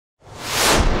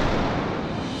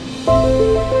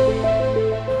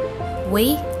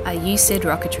We are USYD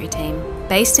Rocketry team,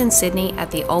 based in Sydney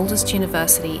at the oldest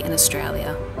university in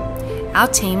Australia. Our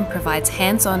team provides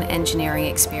hands-on engineering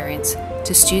experience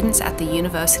to students at the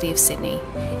University of Sydney,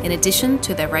 in addition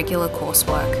to their regular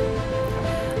coursework.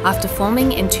 After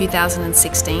forming in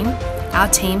 2016, our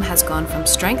team has gone from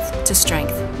strength to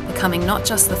strength, becoming not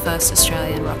just the first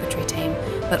Australian rocketry team,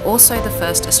 but also the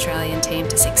first Australian team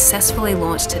to successfully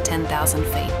launch to 10,000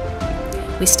 feet.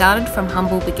 We started from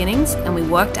humble beginnings and we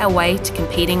worked our way to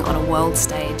competing on a world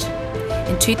stage.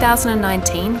 In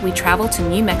 2019, we travelled to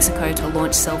New Mexico to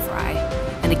launch Silver Eye,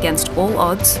 and against all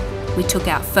odds, we took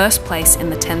out first place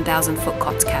in the 10,000 foot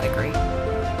COTS category.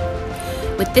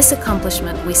 With this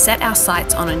accomplishment, we set our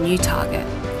sights on a new target.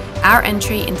 Our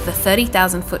entry into the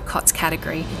 30,000 foot COTS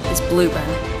category is Blue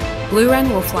Wren. Blue Wren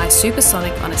will fly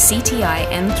supersonic on a CTI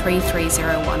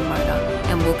N3301 motor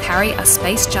and will carry a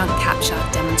space junk capture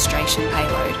demonstration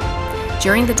payload.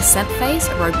 During the descent phase,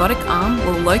 a robotic arm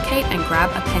will locate and grab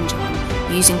a pendulum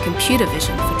using computer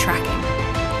vision for tracking.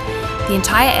 The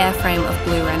entire airframe of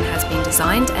Blue Wren has been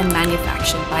designed and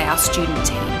manufactured by our student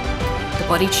team. The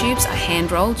body tubes are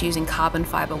hand-rolled using carbon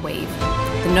fibre weave.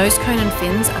 The nose cone and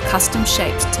fins are custom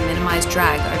shaped to minimise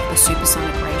drag over the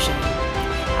supersonic regime.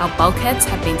 Our bulkheads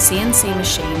have been CNC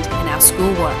machined in our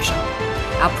school workshop.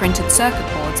 Our printed circuit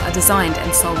boards are designed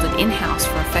and soldered in-house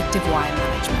for effective wire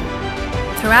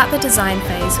management. Throughout the design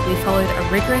phase, we followed a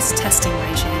rigorous testing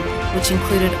regime, which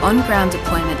included on-ground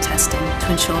deployment testing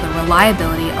to ensure the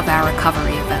reliability of our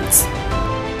recovery events.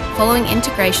 Following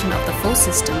integration of the full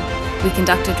system, we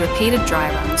conducted repeated dry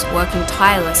runs, working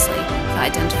tirelessly to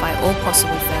identify all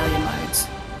possible failure modes.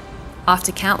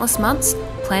 After countless months,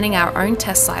 planning our own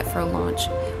test site for a launch,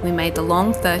 we made the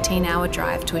long 13-hour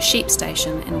drive to a sheep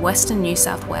station in Western New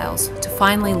South Wales to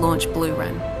finally launch Blue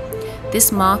Wren.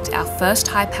 This marked our first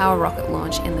high-power rocket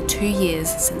launch in the 2 years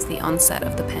since the onset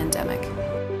of the pandemic.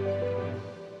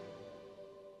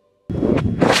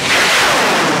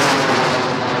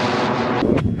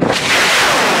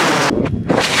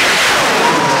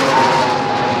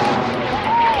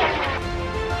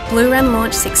 Blue Wren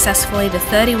launched successfully to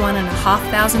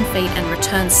 31,500 feet and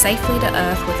returned safely to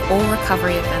Earth with all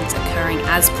recovery events occurring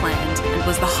as planned, and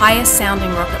was the highest sounding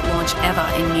rocket launch ever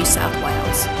in New South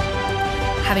Wales.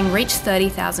 Having reached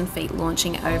 30,000 feet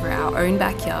launching over our own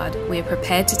backyard, we are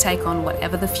prepared to take on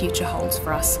whatever the future holds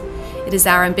for us. It is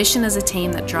our ambition as a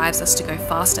team that drives us to go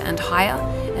faster and higher,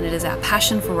 and it is our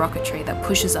passion for rocketry that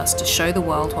pushes us to show the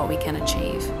world what we can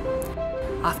achieve.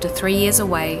 After 3 years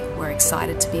away, we're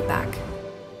excited to be back.